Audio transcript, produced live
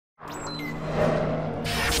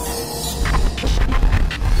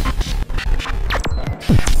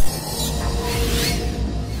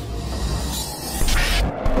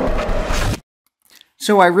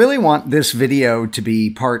So I really want this video to be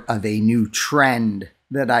part of a new trend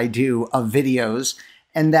that I do of videos,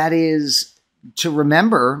 and that is to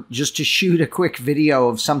remember just to shoot a quick video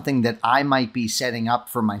of something that I might be setting up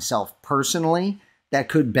for myself personally that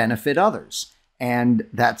could benefit others. And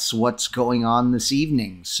that's what's going on this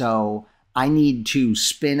evening. So I need to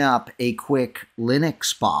spin up a quick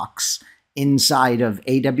Linux box inside of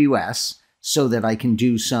AWS so that I can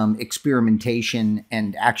do some experimentation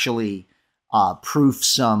and actually proof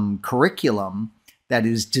some curriculum that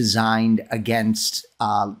is designed against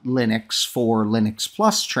Linux for Linux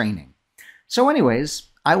Plus training. So anyways,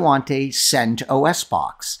 I want a CentOS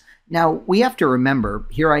box. Now, we have to remember,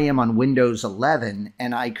 here I am on Windows 11,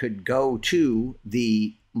 and I could go to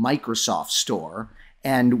the Microsoft Store,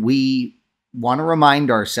 and we want to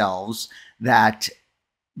remind ourselves that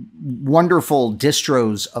wonderful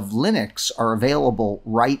distros of Linux are available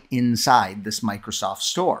right inside this Microsoft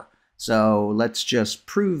Store. So let's just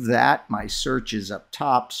prove that. My search is up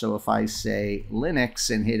top. So if I say Linux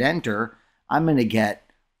and hit enter, I'm going to get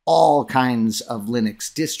all kinds of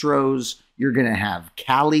Linux distros. You're going to have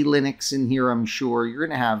Kali Linux in here, I'm sure. You're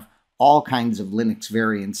going to have all kinds of Linux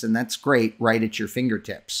variants, and that's great right at your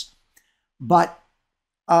fingertips. But,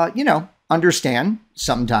 understand,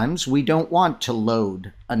 sometimes we don't want to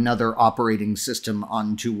load another operating system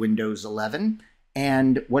onto Windows 11.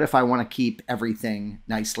 And what if I want to keep everything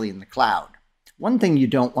nicely in the cloud? One thing you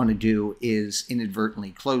don't want to do is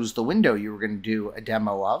inadvertently close the window you were going to do a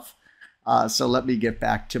demo of. So let me get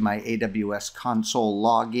back to my AWS console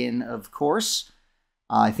login, of course.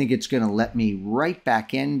 I think it's going to let me right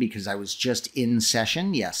back in because I was just in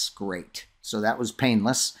session. Yes, great. So that was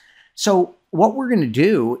painless. So what we're going to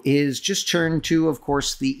do is just turn to, of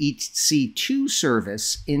course, the EC2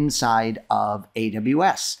 service inside of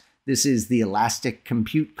AWS. This is the Elastic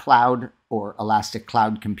Compute Cloud or Elastic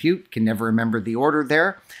Cloud Compute. Can never remember the order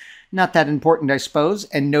there. Not that important, I suppose.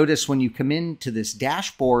 And notice when you come into this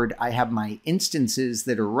dashboard, I have my instances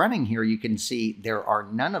that are running here. You can see there are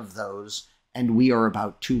none of those, and we are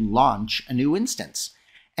about to launch a new instance.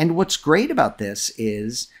 And what's great about this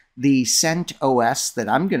is the CentOS that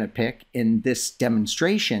I'm going to pick in this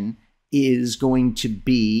demonstration is going to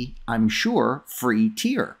be, I'm sure, free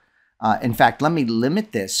tier. In fact, let me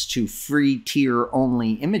limit this to free tier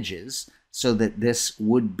only images so that this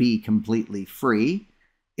would be completely free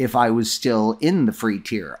if I was still in the free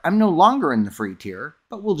tier. I'm no longer in the free tier,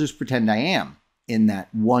 but we'll just pretend I am in that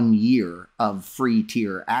 1 year of free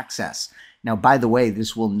tier access. Now, by the way,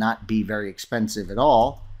 this will not be very expensive at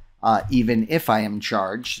all, even if I am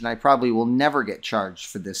charged, and I probably will never get charged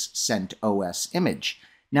for this CentOS image.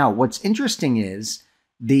 Now, what's interesting is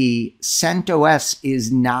the CentOS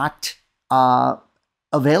is not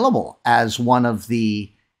available as one of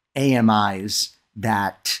the AMIs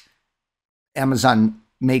that Amazon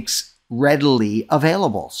makes readily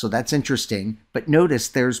available. So that's interesting. But notice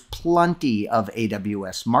there's plenty of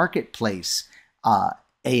AWS Marketplace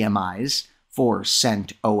AMIs for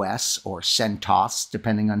CentOS or CentOS,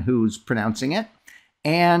 depending on who's pronouncing it.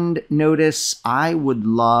 And notice I would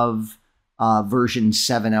love version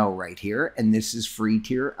 7.0 right here, and this is free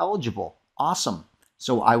tier eligible. Awesome.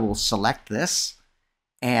 So I will select this,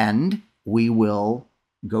 and we will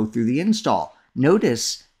go through the install.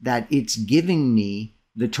 Notice that it's giving me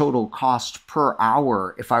the total cost per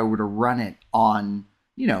hour if I were to run it on,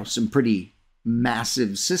 some pretty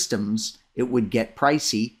massive systems. It would get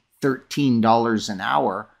pricey, $13 an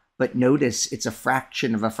hour. But notice it's a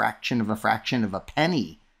fraction of a fraction of a fraction of a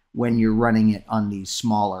penny when you're running it on these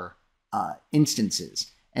smaller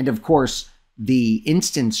instances. And of course, the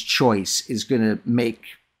instance choice is going to make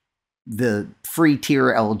the free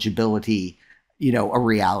tier eligibility, a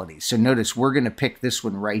reality. So notice we're going to pick this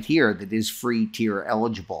one right here that is free tier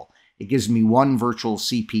eligible. It gives me 1 virtual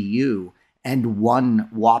CPU and 1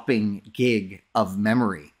 whopping gig of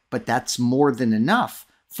memory, but that's more than enough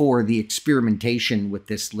for the experimentation with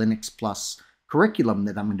this Linux Plus curriculum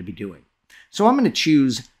that I'm going to be doing. So I'm going to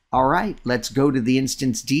choose, all right, let's go to the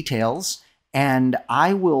instance details, and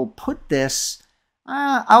I will put this,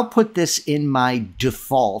 I'll put this in my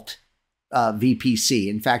default VPC.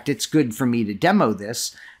 In fact, it's good for me to demo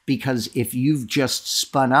this because if you've just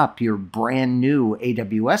spun up your brand new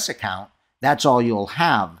AWS account, that's all you'll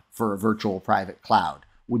have for a virtual private cloud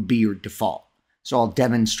would be your default. So I'll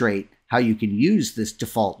demonstrate how you can use this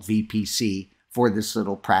default VPC for this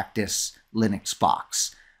little practice Linux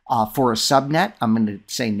box. For a subnet, I'm going to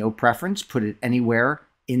say no preference, put it anywhere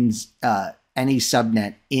in any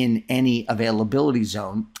subnet in any availability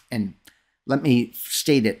zone. And let me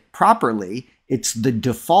state it properly. It's the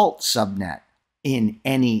default subnet in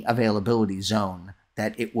any availability zone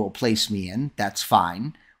that it will place me in. That's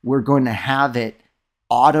fine. We're going to have it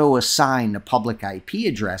auto assign a public IP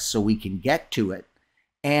address so we can get to it.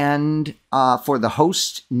 And for the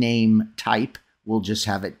host name type, we'll just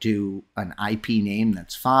have it do an IP name.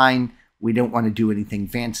 That's fine. We don't want to do anything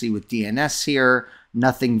fancy with DNS here,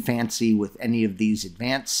 nothing fancy with any of these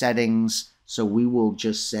advanced settings. So we will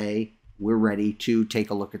just say we're ready to take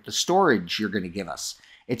a look at the storage you're going to give us.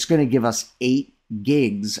 It's going to give us 8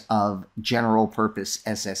 gigs of general purpose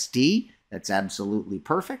SSD. That's absolutely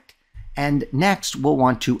perfect. And next, we'll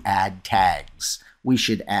want to add tags. We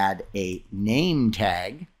should add a name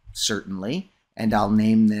tag, certainly, and I'll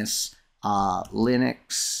name this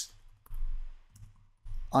Linux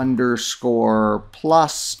 _plus_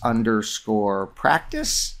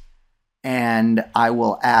 practice. And I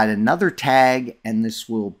will add another tag, and this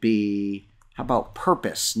will be, how about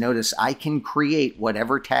purpose? Notice I can create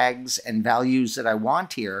whatever tags and values that I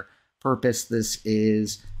want here. Purpose, this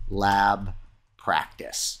is lab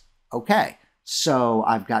practice. Okay, so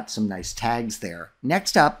I've got some nice tags there.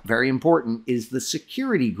 Next up, very important, is the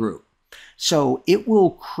security group. So it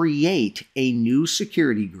will create a new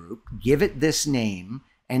security group, give it this name,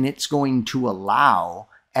 and it's going to allow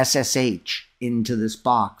SSH into this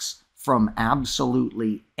box from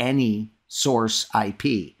absolutely any source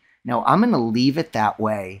IP. Now, I'm going to leave it that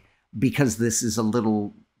way because this is a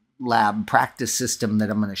little lab practice system that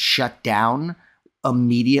I'm going to shut down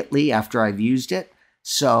immediately after I've used it.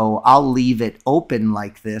 So I'll leave it open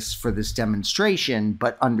like this for this demonstration,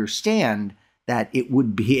 but understand that it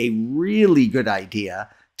would be a really good idea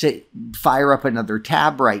to fire up another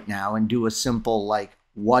tab right now and do a simple, like,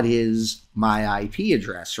 what is my IP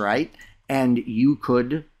address, right? And you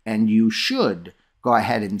could and you should go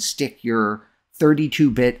ahead and stick your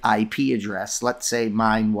 32-bit IP address. Let's say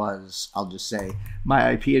mine was, I'll just say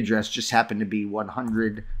my IP address just happened to be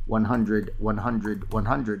 100, 100, 100,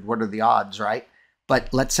 100. What are the odds, right?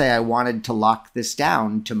 But let's say I wanted to lock this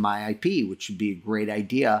down to my IP, which would be a great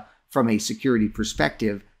idea from a security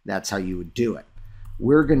perspective. That's how you would do it.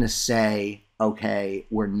 We're going to say, okay,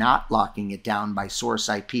 we're not locking it down by source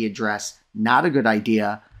IP address. Not a good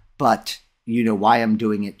idea, but you know why I'm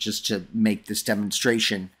doing it, just to make this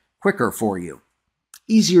demonstration quicker for you.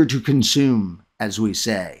 Easier to consume, as we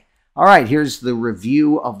say. All right, here's the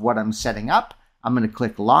review of what I'm setting up. I'm going to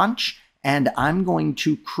click Launch, and I'm going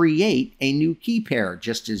to create a new key pair,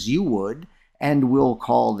 just as you would, and we'll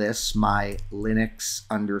call this my Linux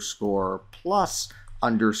 _plus_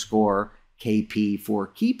 KP for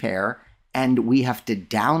key pair, and we have to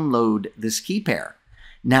download this key pair.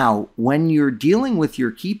 Now, when you're dealing with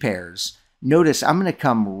your key pairs, notice I'm going to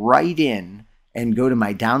come right in and go to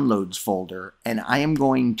my downloads folder, and I am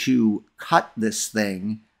going to cut this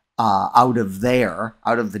thing out of there,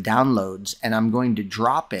 out of the downloads, and I'm going to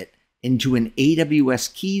drop it into an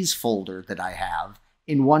AWS Keys folder that I have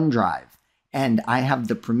in OneDrive. And I have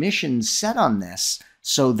the permissions set on this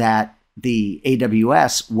so that the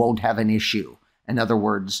AWS won't have an issue. In other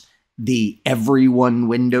words, the everyone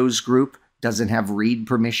Windows group doesn't have read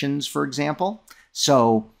permissions, for example.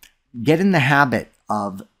 So get in the habit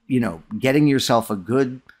of, getting yourself a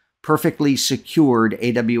good, perfectly secured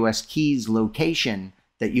AWS Keys location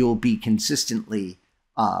that you'll be consistently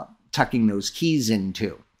tucking those keys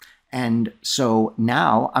into. And so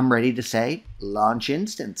now I'm ready to say, launch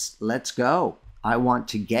instance. Let's go. I want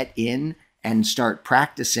to get in and start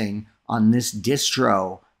practicing on this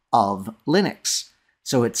distro of Linux.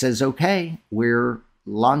 So it says, okay, we're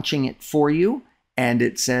launching it for you. And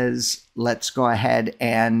it says, let's go ahead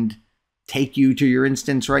and take you to your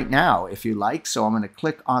instance right now, if you like. So I'm going to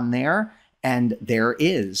click on there, and there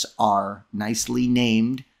is our nicely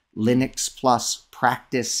named Linux Plus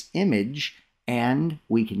practice image. And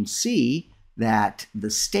we can see that the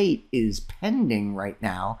state is pending right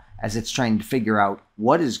now as it's trying to figure out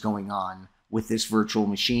what is going on with this virtual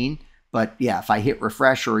machine. But yeah, if I hit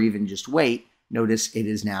refresh or even just wait, notice it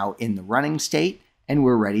is now in the running state and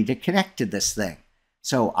we're ready to connect to this thing.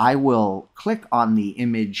 So I will click on the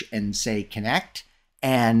image and say connect,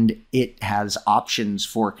 and it has options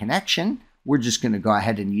for connection. We're just going to go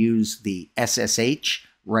ahead and use the SSH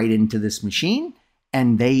right into this machine.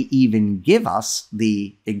 And they even give us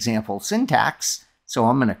the example syntax. So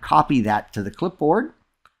I'm going to copy that to the clipboard.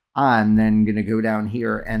 I'm then going to go down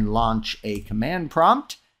here and launch a command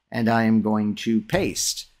prompt. And I am going to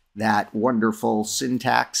paste that wonderful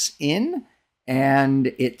syntax in.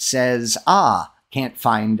 And it says, can't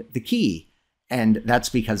find the key. And that's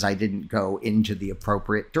because I didn't go into the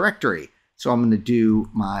appropriate directory. So I'm going to do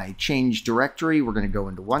my change directory. We're going to go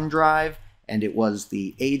into OneDrive. And it was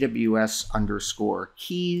the AWS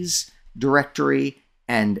 _keys directory.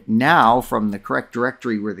 And now from the correct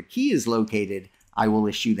directory where the key is located, I will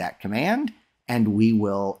issue that command and we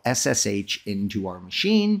will SSH into our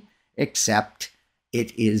machine, except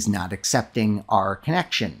it is not accepting our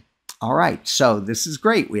connection. All right, so this is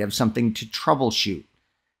great. We have something to troubleshoot.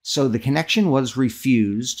 So the connection was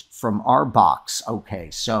refused from our box. Okay,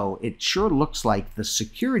 so it sure looks like the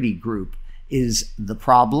security group is the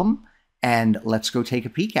problem. And let's go take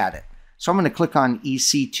a peek at it. So I'm going to click on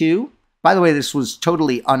EC2. By the way, this was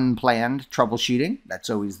totally unplanned troubleshooting.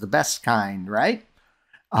 That's always the best kind, right?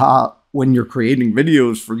 When you're creating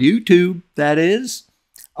videos for YouTube, that is.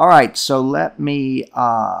 All right, so let me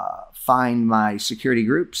find my security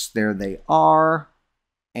groups. There they are.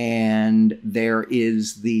 And there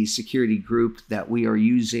is the security group that we are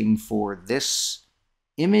using for this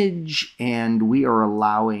image. And we are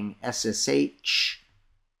allowing SSH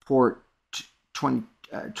port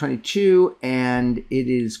 22, and it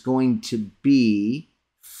is going to be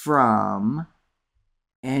from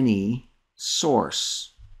any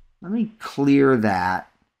source. Let me clear that.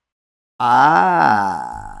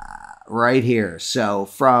 Right here. So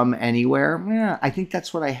from anywhere. Yeah, I think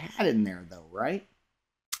that's what I had in there though, right?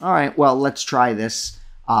 All right, well, let's try this.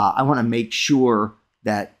 I want to make sure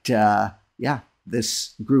that, yeah,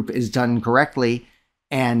 this group is done correctly.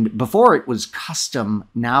 And before it was custom,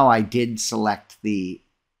 now I did select the,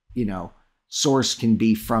 source can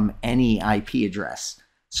be from any IP address.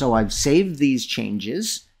 So I've saved these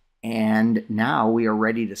changes, and now we are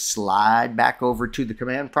ready to slide back over to the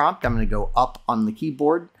command prompt. I'm going to go up on the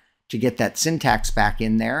keyboard to get that syntax back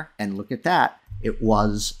in there, and look at that. It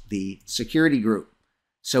was the security group.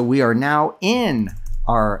 So we are now in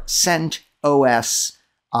our CentOS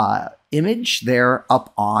image there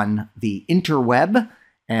up on the interweb.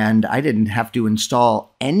 And I didn't have to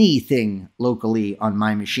install anything locally on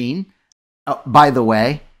my machine. Oh, by the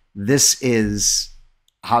way, this is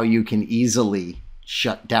how you can easily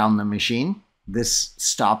shut down the machine. This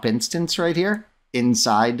stop instance right here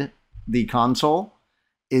inside the console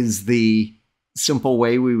is the simple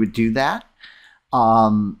way we would do that.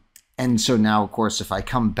 And so now, of course, if I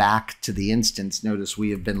come back to the instance, notice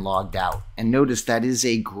we have been logged out. And notice that is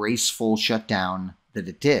a graceful shutdown that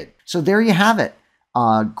it did. So there you have it.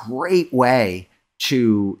 A great way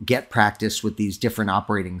to get practice with these different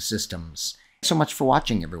operating systems. Thanks so much for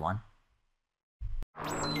watching, everyone.